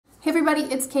everybody,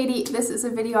 it's Katie. This is a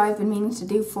video I've been meaning to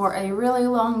do for a really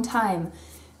long time.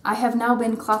 I have now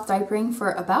been cloth diapering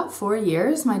for about 4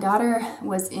 years. My daughter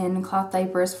was in cloth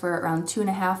diapers for around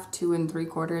 2.5, 2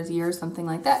 3/4 years, something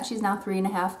like that. She's now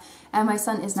 3.5, and my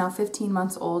son is now 15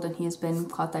 months old, and he has been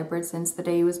cloth diapered since the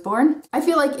day he was born. I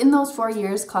feel like in those 4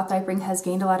 years, cloth diapering has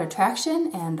gained a lot of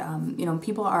traction, and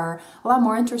people are a lot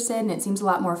more interested, and it seems a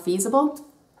lot more feasible.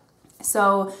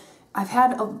 So I've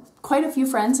had quite a few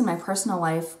friends in my personal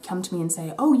life come to me and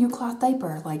say, "Oh, you cloth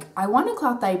diaper? Like, I want a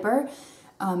cloth diaper.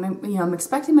 I'm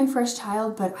expecting my first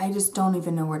child, but I just don't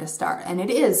even know where to start." And it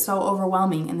is so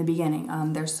overwhelming in the beginning.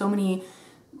 There's so many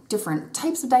different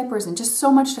types of diapers and just so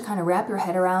much to kind of wrap your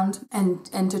head around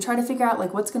and to try to figure out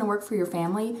like what's going to work for your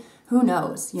family. Who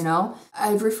knows, you know?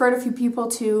 I've referred a few people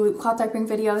to cloth diapering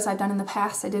videos I've done in the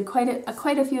past. I did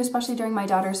quite a few, especially during my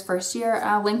daughter's first year.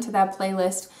 I'll link to that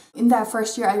playlist. In that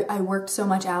first year, I worked so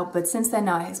much out, but since then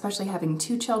now, especially having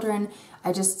 2 children,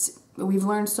 we've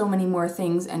learned so many more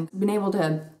things and been able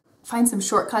to find some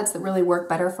shortcuts that really work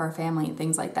better for our family and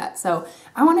things like that. So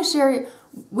I want to share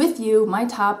with you my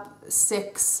top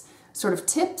 6 sort of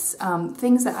tips,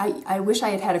 things that I wish I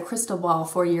had had a crystal ball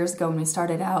 4 years ago when we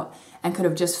started out and could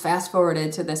have just fast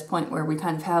forwarded to this point where we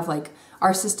kind of have like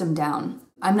our system down.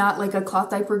 I'm not like a cloth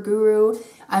diaper guru.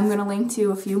 I'm going to link to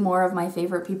a few more of my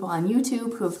favorite people on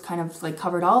YouTube who have kind of like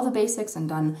covered all the basics and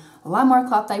done a lot more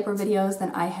cloth diaper videos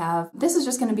than I have. This is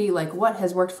just going to be like what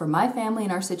has worked for my family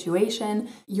and our situation,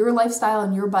 your lifestyle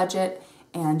and your budget,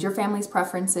 and your family's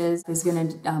preferences is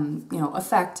going to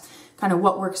affect kind of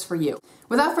what works for you.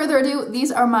 Without further ado,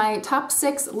 these are my top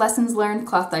 6 lessons learned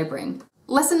cloth diapering.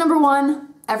 Lesson number 1,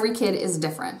 every kid is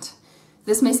different.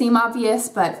 This may seem obvious,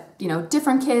 but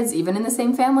different kids, even in the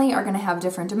same family, are going to have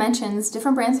different dimensions,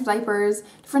 different brands of diapers,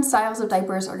 different styles of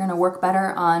diapers are going to work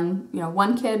better on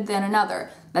one kid than another.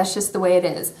 That's just the way it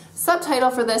is.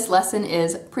 Subtitle for this lesson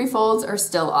is Pre-folds are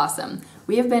still awesome.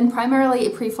 We have been primarily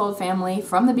a pre-fold family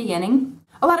from the beginning.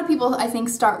 A lot of people, I think,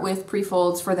 start with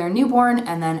pre-folds for their newborn,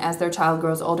 and then as their child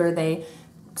grows older, they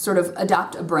sort of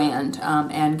adopt a brand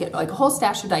and get like a whole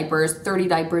stash of diapers, 30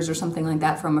 diapers or something like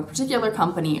that from a particular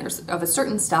company or of a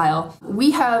certain style.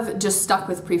 We have just stuck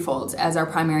with pre-folds as our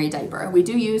primary diaper. We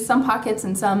do use some pockets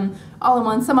and some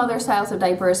all-in-one, some other styles of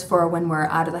diapers for when we're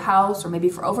out of the house or maybe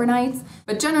for overnights,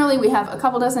 but generally we have a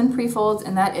couple dozen pre-folds,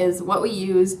 and that is what we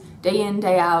use day in,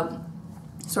 day out,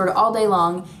 sort of all day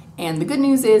long. And the good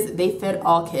news is they fit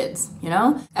all kids,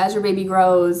 As your baby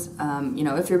grows,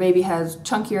 if your baby has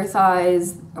chunkier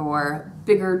thighs or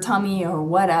bigger tummy or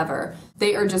whatever,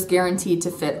 they are just guaranteed to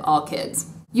fit all kids.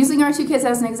 Using our 2 kids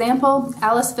as an example,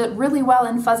 Alice fit really well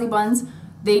in fuzzy buns.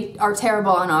 They are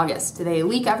terrible on August. They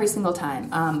leak every single time.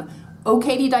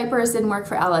 Katie diapers didn't work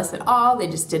for Alice at all. They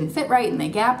just didn't fit right and they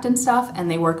gapped and stuff,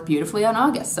 and they work beautifully on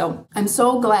August. So I'm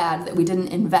so glad that we didn't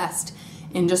invest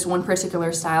in just one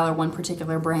particular style or one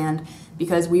particular brand,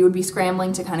 because we would be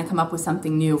scrambling to kind of come up with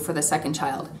something new for the second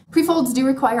child. Pre-folds do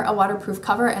require a waterproof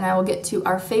cover, and I will get to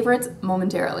our favorites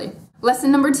momentarily.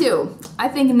 Lesson number 2, I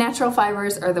think natural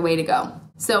fibers are the way to go.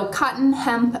 So cotton,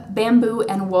 hemp, bamboo,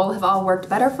 and wool have all worked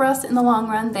better for us in the long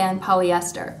run than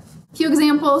polyester. Few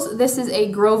examples, this is a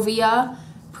Grovia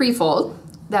pre-fold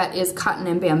that is cotton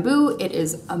and bamboo. It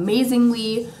is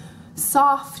amazingly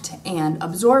soft and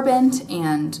absorbent,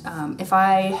 and if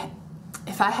I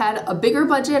had a bigger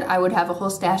budget, I would have a whole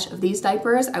stash of these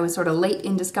diapers. I was sort of late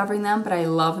in discovering them, but I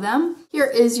love them. Here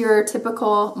is your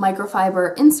typical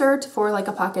microfiber insert for like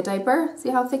a pocket diaper. See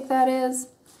how thick that is?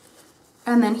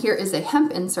 And then here is a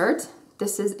hemp insert.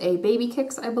 This is a Baby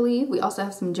Kicks, I believe. We also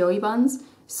have some Joey buns.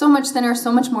 So much thinner,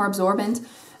 so much more absorbent.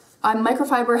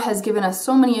 Microfiber has given us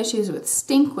so many issues with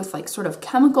stink, with like sort of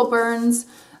chemical burns,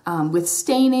 with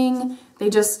staining. They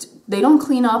don't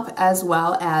clean up as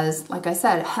well as, like I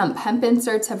said, hemp. Hemp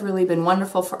inserts have really been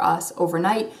wonderful for us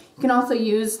overnight. You can also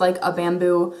use like a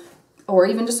bamboo or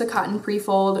even just a cotton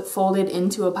pre-fold folded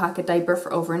into a pocket diaper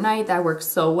for overnight. That works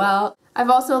so well. I've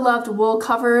also loved wool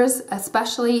covers,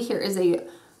 especially. Here is a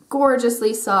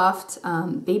gorgeously soft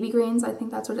baby greens, I think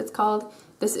that's what it's called.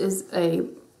 This is a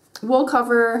wool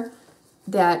cover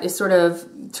that is sort of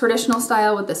traditional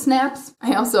style with the snaps.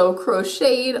 I also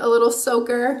crocheted a little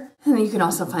soaker, and then you can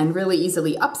also find really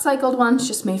easily upcycled ones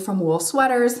just made from wool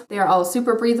sweaters. They are all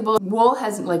super breathable. Wool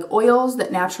has like oils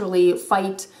that naturally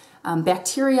fight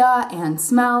bacteria and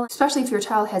smell, especially if your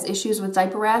child has issues with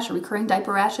diaper rash or recurring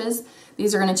diaper rashes.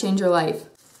 These are going to change your life.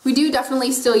 We do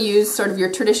definitely still use sort of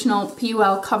your traditional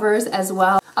PUL covers as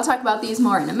well. I'll talk about these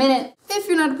more in a minute. If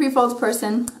you're not a pre-folds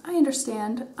person, I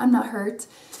understand. I'm not hurt.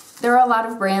 There are a lot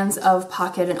of brands of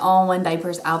pocket and all-in-one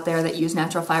diapers out there that use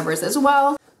natural fibers as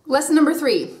well. Lesson number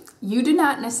 3, You do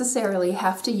not necessarily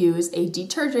have to use a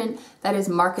detergent that is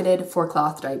marketed for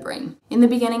cloth diapering. In the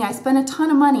beginning, I spent a ton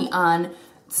of money on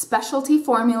specialty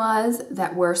formulas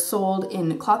that were sold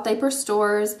in cloth diaper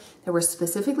stores that were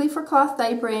specifically for cloth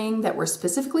diapering, that were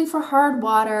specifically for hard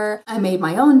water. I made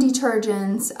my own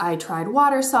detergents, I tried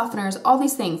water softeners, all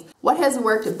these things. What has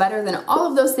worked better than all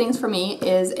of those things for me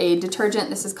is a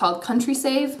detergent. This is called Country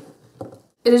Save.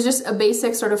 It is just a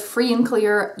basic sort of free and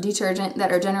clear detergent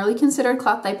that are generally considered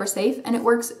cloth diaper safe, and it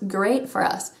works great for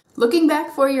us. Looking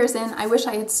back 4 years in, I wish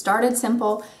I had started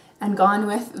simple and gone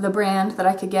with the brand that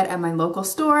I could get at my local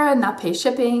store and not pay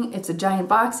shipping. It's a giant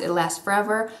box, it lasts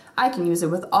forever. I can use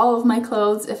it with all of my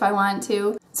clothes if I want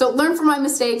to. So learn from my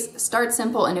mistakes, start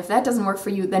simple, and if that doesn't work for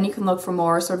you, then you can look for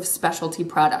more sort of specialty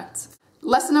products.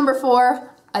 Lesson number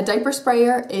 4, a diaper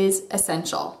sprayer is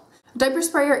essential. A diaper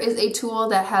sprayer is a tool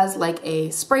that has like a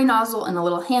spray nozzle and a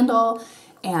little handle,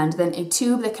 and then a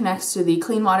tube that connects to the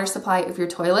clean water supply of your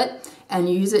toilet, and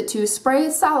you use it to spray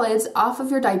solids off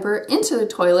of your diaper into the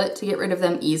toilet to get rid of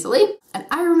them easily. And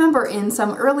I remember in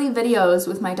some early videos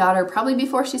with my daughter, probably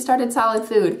before she started solid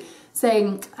food,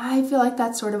 saying, I feel like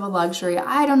that's sort of a luxury.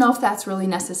 I don't know if that's really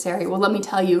necessary. Well, let me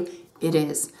tell you, it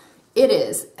is. It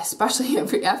is, especially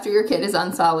after your kid is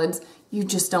on solids. You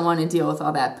just don't want to deal with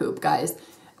all that poop, guys.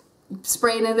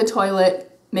 Spray it in the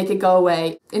toilet, make it go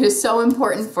away. It is so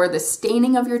important for the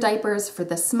staining of your diapers, for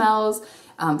the smells,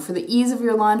 for the ease of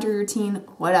your laundry routine,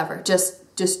 whatever.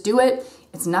 Just do it.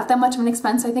 It's not that much of an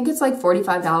expense. I think it's like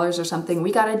 $45 or something.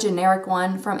 We got a generic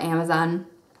one from Amazon.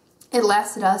 It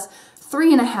lasted us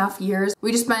 3.5 years.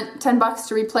 We just spent 10 bucks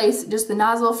to replace just the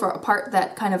nozzle for a part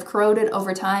that kind of corroded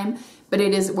over time, but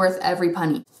it is worth every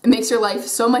penny. It makes your life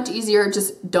so much easier.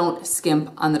 Just don't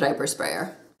skimp on the diaper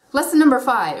sprayer. Lesson number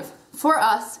 5, for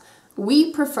us,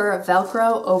 we prefer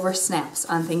Velcro over snaps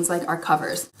on things like our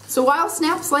covers. So while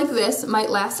snaps like this might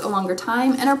last a longer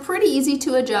time and are pretty easy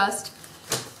to adjust,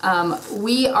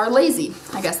 we are lazy.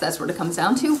 I guess that's what it comes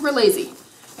down to. We're lazy.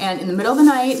 And in the middle of the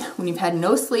night, when you've had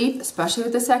no sleep, especially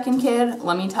with the second kid,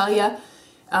 let me tell you,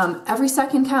 every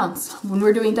second counts. When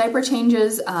we're doing diaper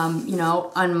changes, you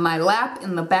know, on my lap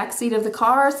in the back seat of the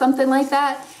car, something like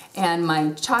that, and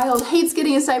my child hates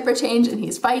getting his diaper changed and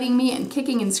he's fighting me and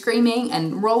kicking and screaming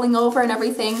and rolling over and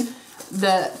everything,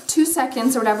 the 2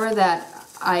 seconds or whatever that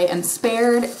I am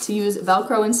spared to use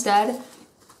Velcro instead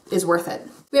is worth it.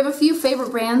 We have a few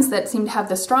favorite brands that seem to have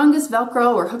the strongest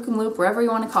Velcro or hook and loop, wherever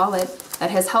you want to call it,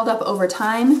 that has held up over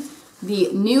time. The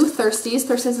new Thirsties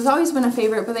has always been a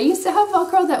favorite, but they used to have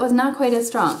Velcro that was not quite as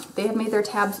strong. They have made their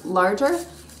tabs larger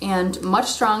and much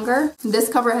stronger. This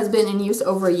cover has been in use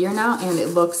over a year now, and it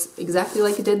looks exactly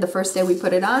like it did the first day we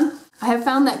put it on. I have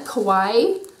found that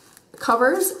Kawaii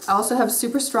covers also have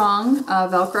super strong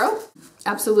Velcro.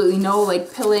 Absolutely no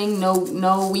like pilling,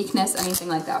 no weakness, anything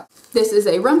like that. This is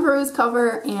a Run Peruse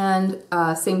cover, and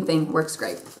same thing, works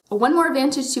great. One more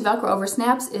advantage to Velcro over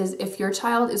snaps is if your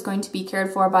child is going to be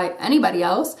cared for by anybody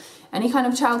else, any kind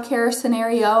of child care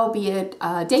scenario, be it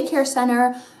a daycare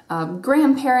center,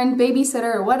 grandparent,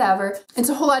 babysitter, or whatever, it's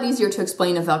a whole lot easier to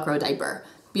explain a Velcro diaper.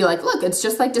 Be like, look, it's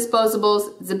just like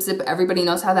disposables, zip zip, everybody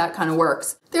knows how that kind of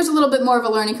works. There's a little bit more of a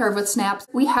learning curve with snaps.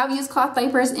 We have used cloth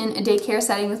diapers in a daycare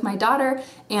setting with my daughter,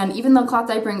 and even though cloth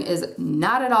diapering is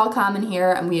not at all common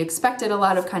here, and we expected a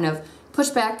lot of kind of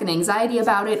pushback and anxiety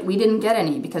about it, we didn't get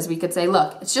any because we could say,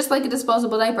 look, it's just like a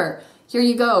disposable diaper. Here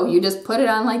you go, you just put it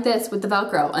on like this with the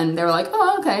Velcro. And they were like,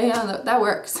 oh, okay, yeah, that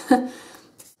works.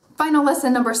 Final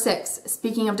lesson number 6,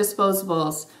 speaking of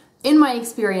disposables. In my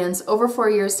experience, over 4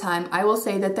 years' time, I will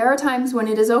say that there are times when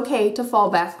it is okay to fall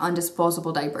back on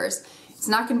disposable diapers. It's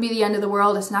not going to be the end of the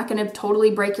world. It's not going to totally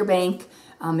break your bank.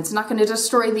 It's not going to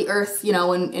destroy the earth, you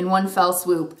know, in one fell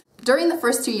swoop. During the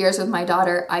first 2 years with my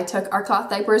daughter, I took our cloth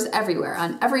diapers everywhere,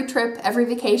 on every trip, every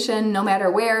vacation, no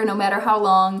matter where, no matter how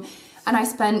long. And I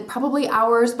spent probably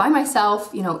hours by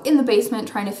myself, you know, in the basement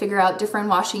trying to figure out different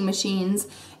washing machines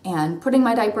and putting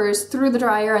my diapers through the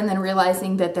dryer, and then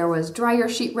realizing that there was dryer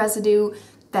sheet residue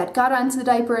that got onto the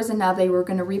diapers and now they were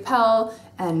going to repel,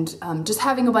 and just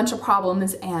having a bunch of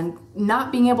problems and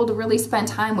not being able to really spend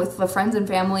time with the friends and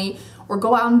family or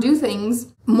go out and do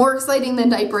things more exciting than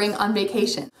diapering on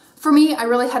vacation. For me, I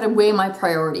really had to weigh my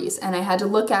priorities, and I had to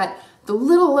look at the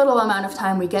little amount of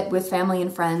time we get with family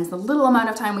and friends, the little amount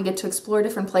of time we get to explore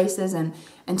different places and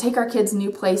take our kids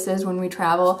new places when we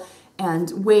travel,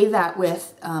 and weigh that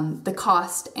with the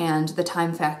cost and the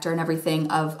time factor and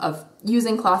everything of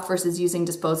using cloth versus using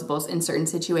disposables in certain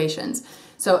situations.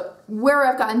 So where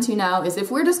I've gotten to now is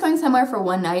if we're just going somewhere for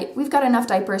one night, we've got enough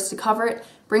diapers to cover it,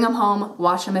 bring them home,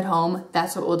 wash them at home,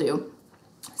 that's what we'll do.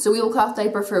 So we will cloth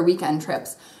diaper for weekend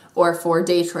trips or for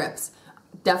day trips.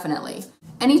 definitely.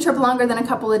 Any trip longer than a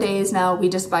couple of days now, we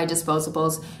just buy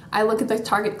disposables. I look at the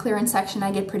Target clearance section,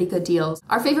 I get pretty good deals.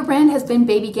 Our favorite brand has been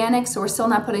Baby Organic, so we're still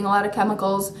not putting a lot of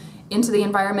chemicals into the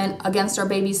environment against our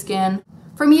baby's skin.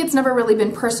 For me, it's never really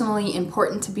been personally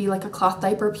important to be like a cloth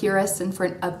diaper purist and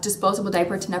for a disposable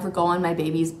diaper to never go on my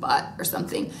baby's butt or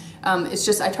something. It's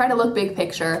just, I try to look big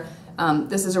picture.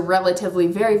 This is a relatively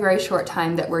very short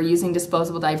time that we're using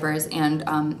disposable diapers, and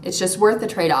it's just worth the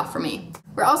trade-off for me.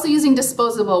 We're also using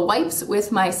disposable wipes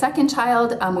with my second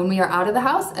child when we are out of the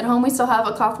house. At home we still have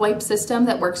a cloth wipe system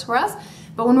that works for us,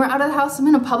 but when we're out of the house, I'm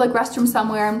in a public restroom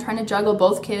somewhere, I'm trying to juggle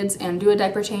both kids and do a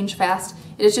diaper change fast.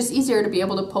 It is just easier to be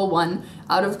able to pull one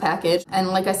out of package, and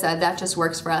like I said, that just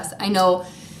works for us. I know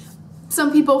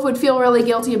some people would feel really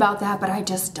guilty about that, but I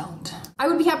just don't. I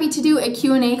would be happy to do a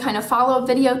Q&A kind of follow-up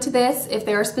video to this if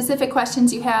there are specific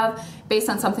questions you have based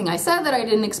on something I said that I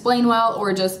didn't explain well,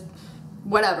 or just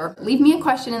whatever. Leave me a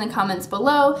question in the comments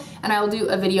below and I will do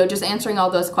a video just answering all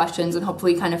those questions and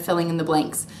hopefully kind of filling in the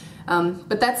blanks.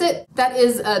 But that's it. That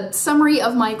is a summary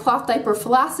of my cloth diaper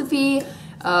philosophy,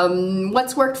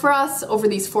 what's worked for us over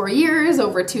these 4 years,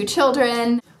 over 2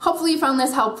 children. Hopefully you found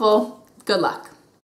this helpful. Good luck.